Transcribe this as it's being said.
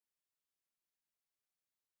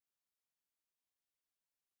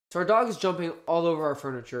So our dog is jumping all over our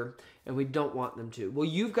furniture and we don't want them to. Well,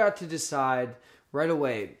 you've got to decide right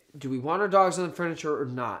away, do we want our dogs on the furniture or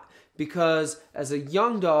not? Because as a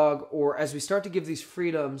young dog, or as we start to give these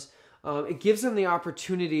freedoms, it gives them the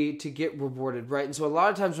opportunity to get rewarded, right? And so a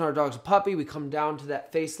lot of times when our dog's a puppy, we come down to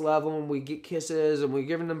that face level and we get kisses and we're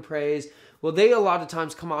giving them praise. Well, they a lot of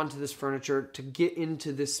times come onto this furniture to get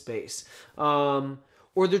into this space.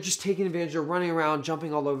 Or they're just taking advantage of running around,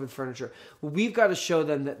 jumping all over the furniture. Well, we've got to show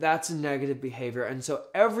them that that's a negative behavior. And so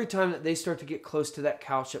every time that they start to get close to that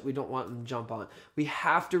couch that we don't want them to jump on, we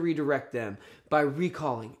have to redirect them by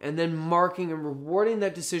recalling and then marking and rewarding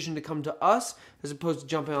that decision to come to us as opposed to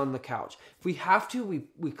jumping on the couch. If we have to,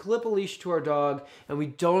 we clip a leash to our dog and we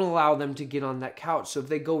don't allow them to get on that couch. So if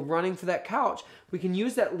they go running for that couch, we can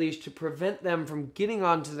use that leash to prevent them from getting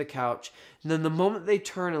onto the couch. And then the moment they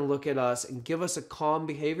turn and look at us and give us a calm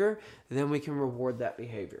behavior, then we can reward that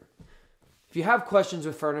behavior. If you have questions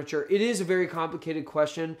with furniture, it is a very complicated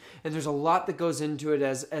question, and there's a lot that goes into it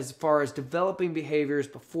as far as developing behaviors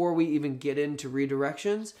before we even get into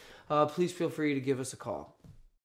redirections. Please feel free to give us a call.